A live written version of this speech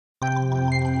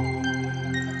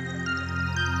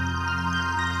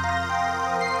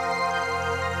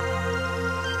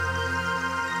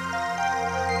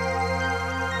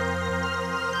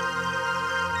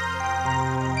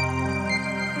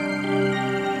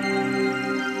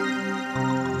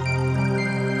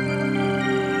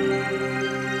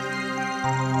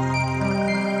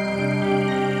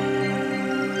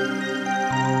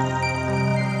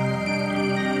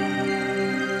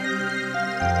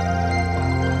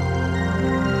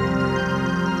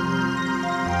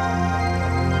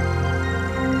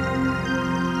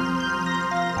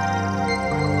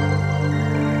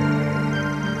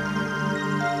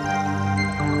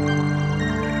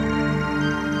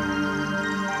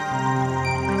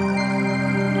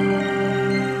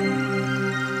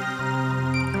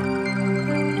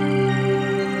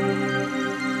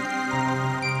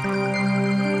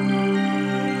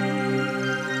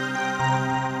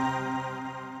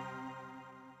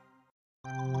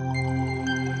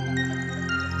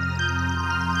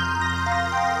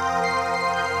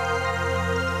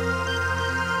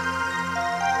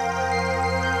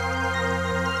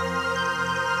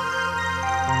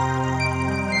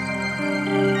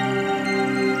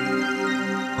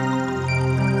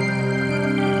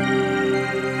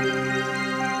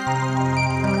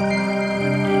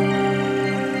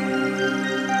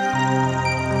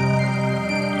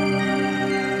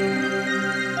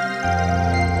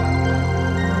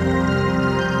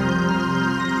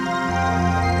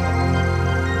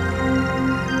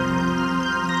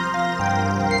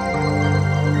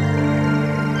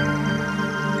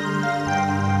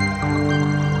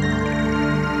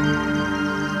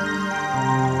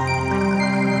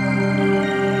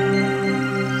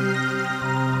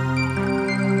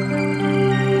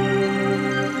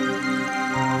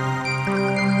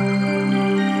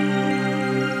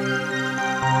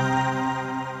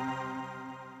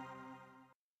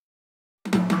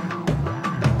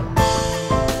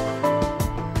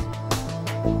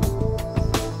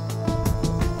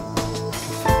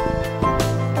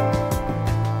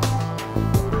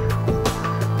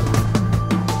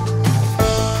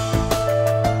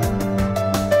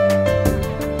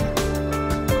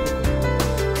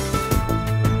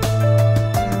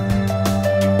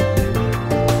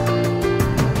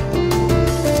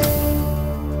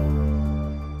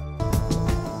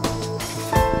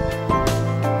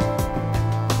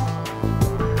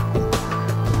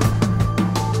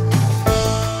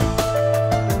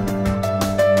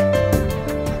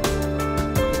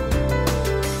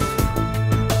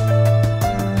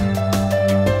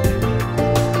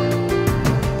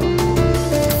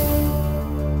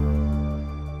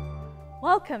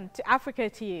Welcome to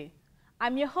Africa2U.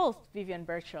 I'm your host, Vivian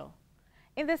Birchall.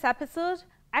 In this episode,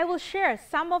 I will share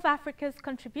some of Africa's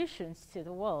contributions to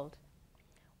the world.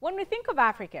 When we think of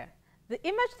Africa, the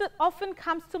image that often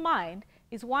comes to mind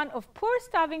is one of poor,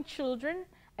 starving children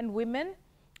and women,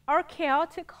 or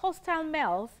chaotic, hostile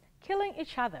males killing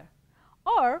each other.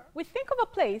 Or we think of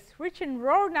a place rich in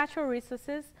raw natural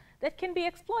resources that can be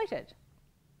exploited.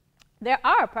 There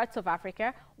are parts of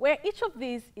Africa where each of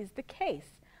these is the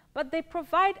case, but they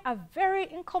provide a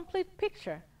very incomplete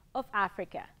picture of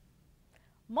Africa.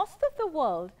 Most of the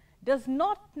world does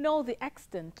not know the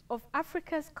extent of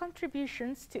Africa's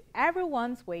contributions to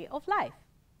everyone's way of life.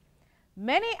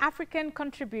 Many African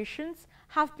contributions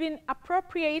have been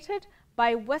appropriated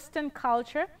by Western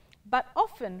culture, but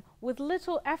often with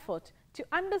little effort to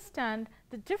understand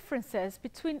the differences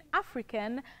between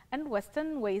African and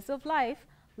Western ways of life,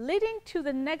 leading to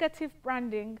the negative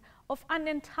branding of an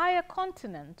entire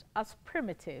continent as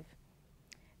primitive.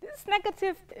 This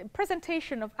negative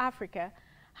presentation of Africa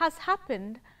has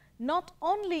happened not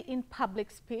only in public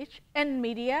speech and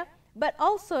media, but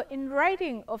also in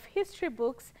writing of history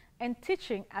books and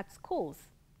teaching at schools.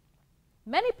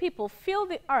 Many people feel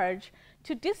the urge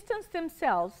to distance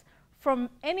themselves from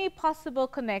any possible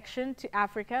connection to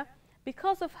Africa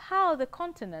because of how the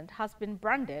continent has been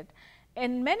branded,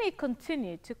 and many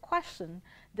continue to question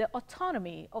the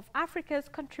autonomy of Africa's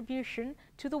contribution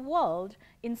to the world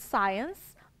in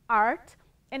science, art,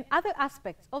 and other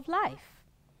aspects of life.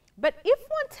 But if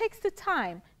one takes the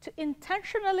time to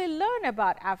intentionally learn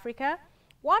about Africa,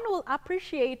 one will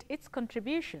appreciate its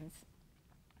contributions.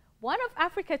 One of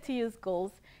Africa2U's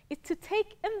goals is to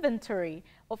take inventory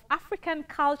of African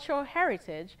cultural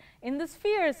heritage in the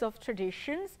spheres of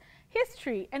traditions,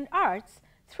 history, and arts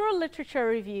through literature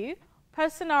review,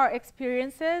 personal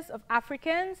experiences of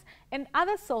Africans, and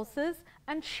other sources,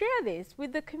 and share this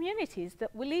with the communities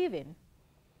that we live in.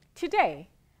 Today,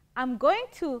 I'm going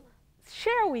to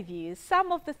share with you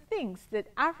some of the things that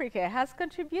Africa has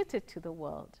contributed to the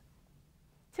world.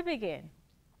 To begin,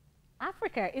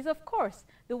 Africa is, of course,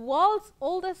 the world's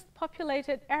oldest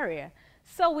populated area,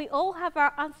 so we all have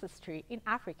our ancestry in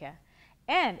Africa.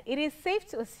 And it is safe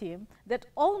to assume that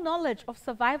all knowledge of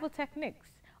survival techniques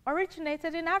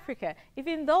originated in Africa,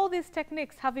 even though these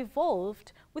techniques have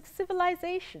evolved with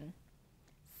civilization.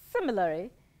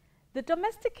 Similarly, the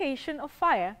domestication of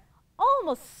fire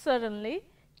almost certainly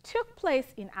took place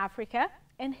in Africa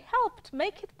and helped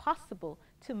make it possible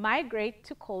to migrate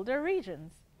to colder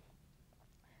regions.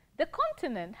 The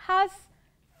continent has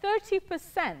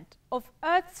 30% of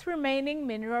Earth's remaining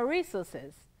mineral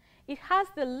resources. It has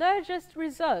the largest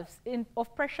reserves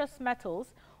of precious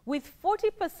metals, with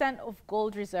 40% of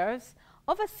gold reserves,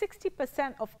 over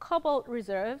 60% of cobalt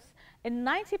reserves, and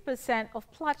 90%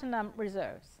 of platinum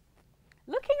reserves.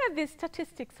 Looking at these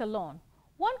statistics alone,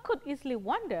 one could easily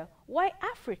wonder why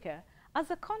Africa, as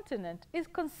a continent, is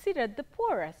considered the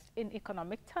poorest in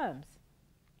economic terms.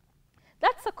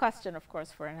 That's a question, of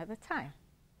course, for another time.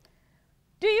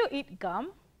 Do you eat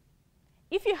gum?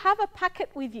 If you have a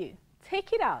packet with you,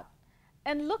 take it out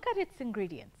and look at its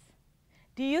ingredients.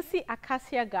 Do you see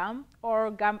acacia gum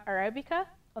or gum arabica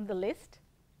on the list?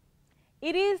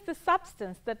 It is the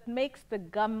substance that makes the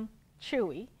gum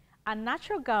chewy, a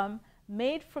natural gum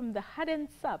made from the hardened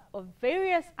sap of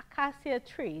various acacia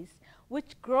trees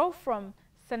which grow from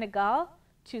Senegal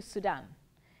to Sudan.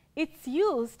 It's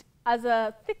used as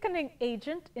a thickening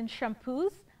agent in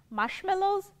shampoos,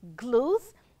 marshmallows,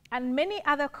 glues, and many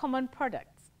other common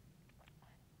products.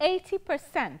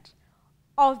 80%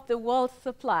 of the world's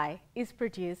supply is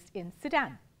produced in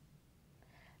Sudan.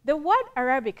 The word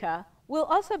Arabica will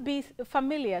also be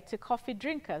familiar to coffee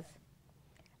drinkers.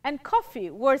 And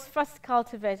coffee was first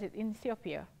cultivated in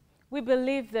Ethiopia. We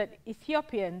believe that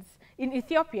in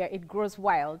Ethiopia it grows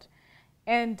wild.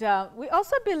 And we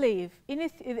also believe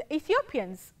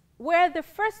Ethiopians were the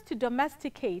first to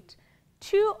domesticate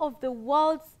two of the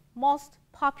world's most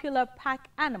popular pack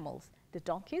animals, the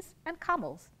donkeys and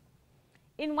camels.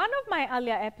 In one of my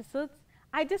earlier episodes,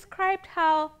 I described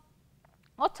how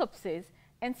autopsies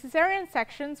and cesarean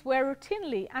sections were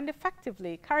routinely and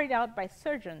effectively carried out by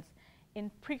surgeons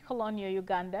in pre-colonial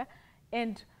Uganda,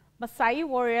 and Maasai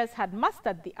warriors had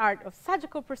mastered the art of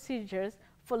surgical procedures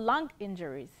for lung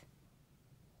injuries.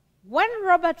 When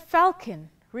Robert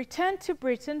Falcon returned to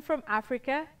Britain from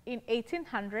Africa in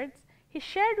 1800s, he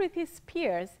shared with his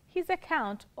peers his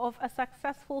account of a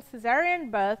successful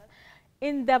cesarean birth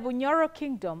in the Bunyoro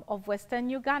Kingdom of Western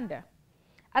Uganda.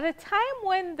 At a time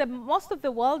when most of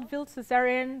the world viewed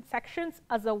cesarean sections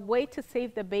as a way to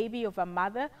save the baby of a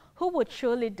mother who would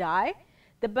surely die,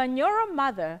 the Bunyoro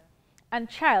mother and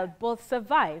child both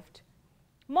survived.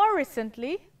 More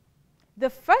recently, the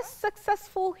first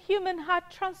successful human heart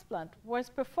transplant was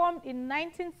performed in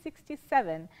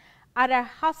 1967 at a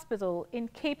hospital in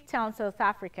Cape Town, South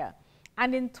Africa.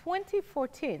 And in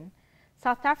 2014,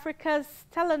 South Africa's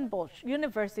Stellenbosch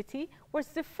University was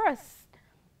the first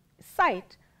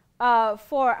site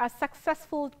for a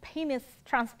successful penis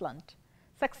transplant.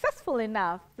 Successful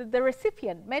enough that the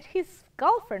recipient met his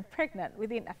girlfriend pregnant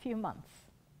within a few months.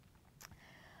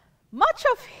 Much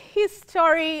of his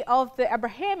story of the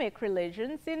Abrahamic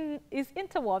religions is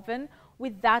interwoven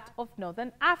with that of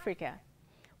Northern Africa,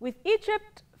 with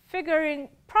Egypt figuring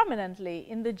prominently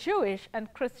in the Jewish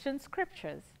and Christian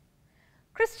scriptures.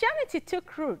 Christianity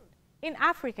took root in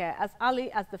Africa as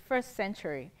early as the 1st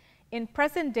century, in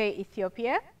present-day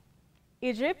Ethiopia,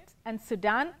 Egypt, and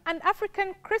Sudan, and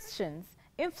African Christians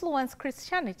influenced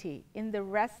Christianity in the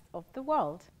rest of the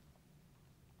world.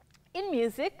 In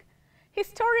music,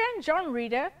 historian John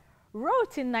Reeder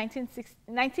wrote in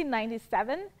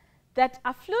 1997 that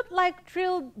a flute-like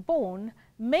drilled bone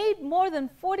made more than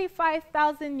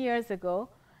 45,000 years ago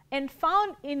and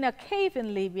found in a cave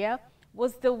in Libya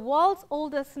was the world's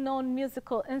oldest known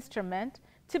musical instrument,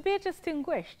 to be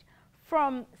distinguished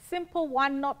from simple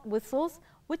one-note whistles,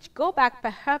 which go back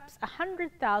perhaps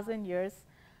 100,000 years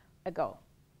ago.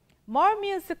 More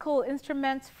musical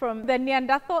instruments from the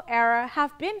Neanderthal era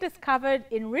have been discovered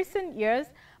in recent years,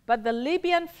 but the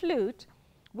Libyan flute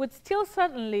would still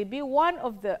certainly be one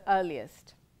of the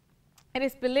earliest. It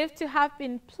is believed to have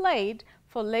been played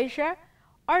for leisure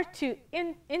or to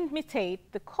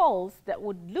imitate the calls that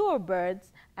would lure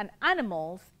birds and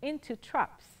animals into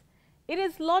traps. It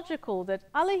is logical that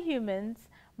early humans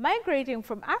migrating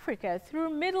from Africa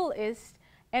through Middle East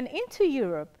and into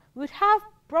Europe would have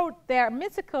brought their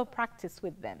musical practice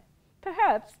with them.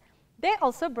 Perhaps they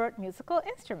also brought musical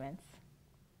instruments.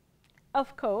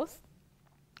 Of course,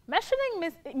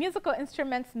 mentioning musical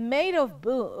instruments made of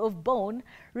bone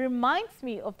reminds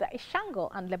me of the Ishango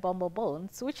and Lebombo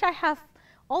bones, which I have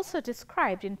also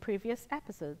described in previous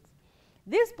episodes.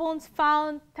 These bones,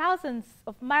 found thousands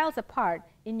of miles apart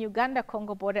in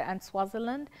Uganda-Congo border and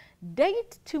Swaziland,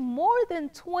 date to more than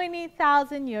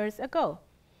 20,000 years ago.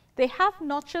 They have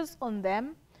notches on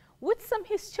them, which some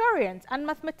historians and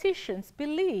mathematicians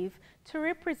believe to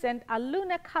represent a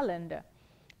lunar calendar,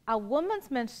 a woman's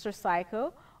menstrual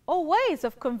cycle, or ways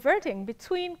of converting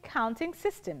between counting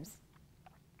systems.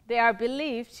 They are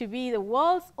believed to be the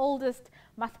world's oldest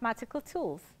mathematical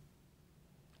tools.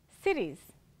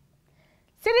 Cities.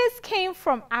 Cities came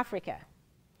from Africa.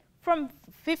 From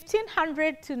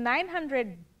 1500 to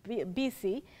 900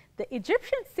 BC, the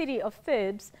Egyptian city of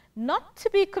Thebes, not to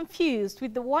be confused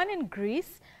with the one in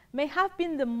Greece, may have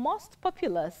been the most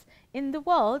populous in the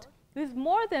world, with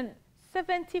more than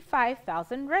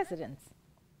 75,000 residents.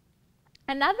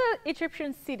 Another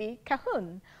Egyptian city,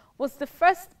 Kahun, was the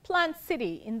first planned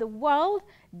city in the world,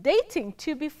 dating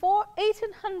to before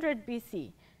 1800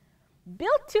 BC.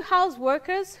 Built to house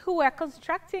workers who were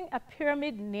constructing a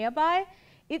pyramid nearby,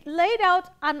 it laid out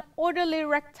an orderly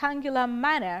rectangular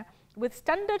manner with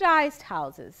standardized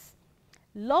houses.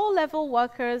 Low-level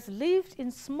workers lived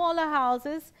in smaller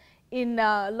houses in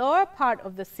the lower part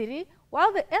of the city,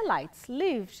 while the elites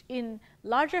lived in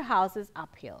larger houses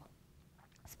uphill.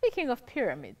 Speaking of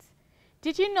pyramids,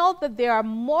 did you know that there are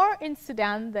more in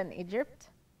Sudan than Egypt?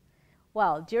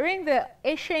 Well, during the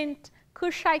ancient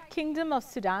Kushite kingdom of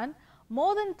Sudan,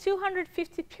 more than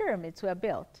 250 pyramids were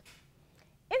built.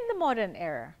 In the modern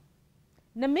era,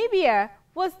 Namibia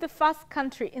was the first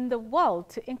country in the world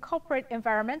to incorporate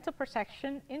environmental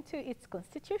protection into its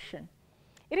constitution.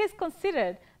 It is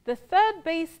considered the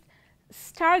third-best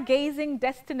stargazing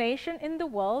destination in the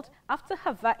world after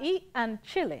Hawaii and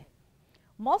Chile.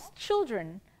 Most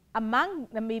children among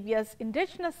Namibia's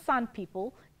indigenous San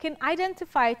people can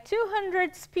identify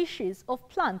 200 species of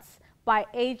plants by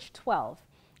age 12,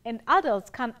 and adults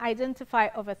can identify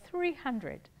over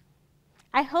 300.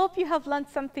 I hope you have learned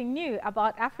something new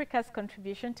about Africa's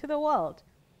contribution to the world.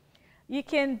 You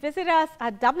can visit us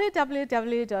at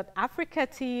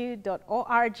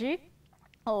www.africa2u.org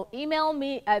or email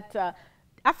me at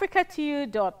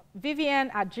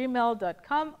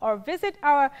africa2u.vivian@gmail.com or visit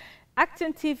our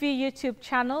Acton TV YouTube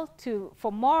channel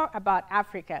for more about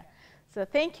Africa. So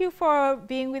thank you for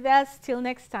being with us. Till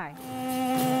next time.